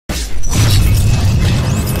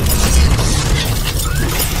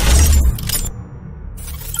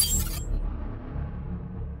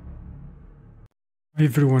Hi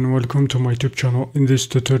everyone, welcome to my YouTube channel. In this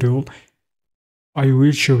tutorial, I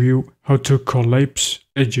will show you how to collapse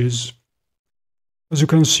edges. As you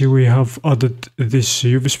can see, we have added this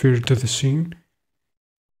UV sphere to the scene.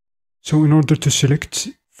 So in order to select,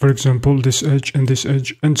 for example, this edge,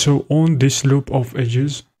 and so on, this loop of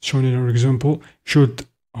edges shown in our example, should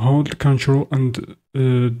hold Ctrl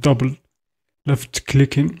and double left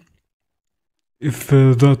clicking. If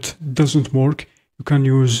that doesn't work, you can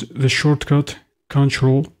use the shortcut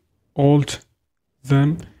Ctrl, Alt,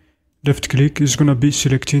 then left click is gonna be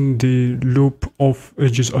selecting the loop of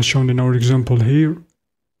edges as shown in our example here.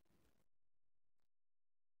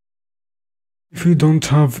 If you don't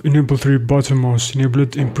have enable 3 button mouse, enable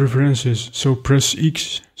it in preferences, so press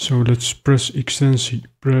X. So let's press X, then C,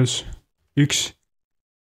 press X,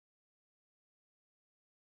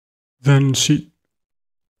 then C.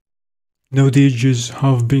 Now the edges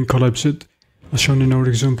have been collapsed as shown in our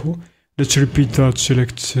example. Let's repeat that,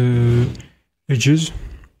 select edges.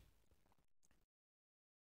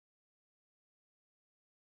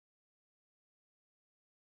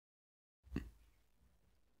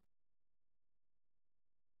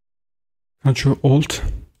 Ctrl Alt,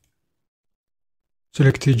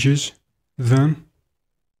 select edges, then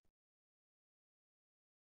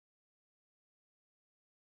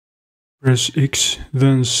press X,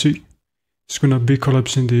 then C. It's gonna be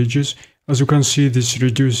collapsing the edges. As you can see, this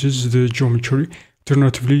reduces the geometry.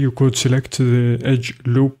 Alternatively, you could select the edge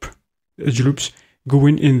loops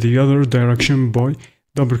going in the other direction by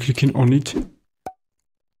double clicking on it.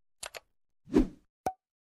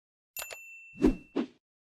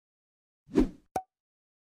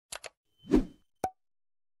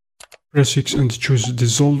 Press X and choose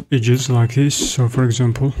dissolve edges like this. So for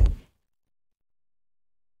example,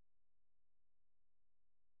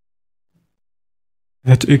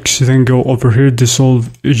 hit X, then go over here, dissolve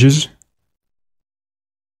edges.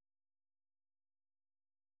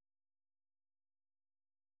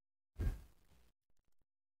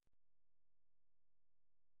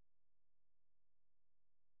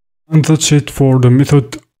 And that's it for the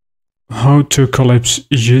method how to collapse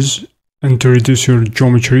edges and to reduce your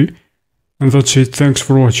geometry. And that's it. Thanks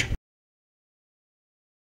for watching.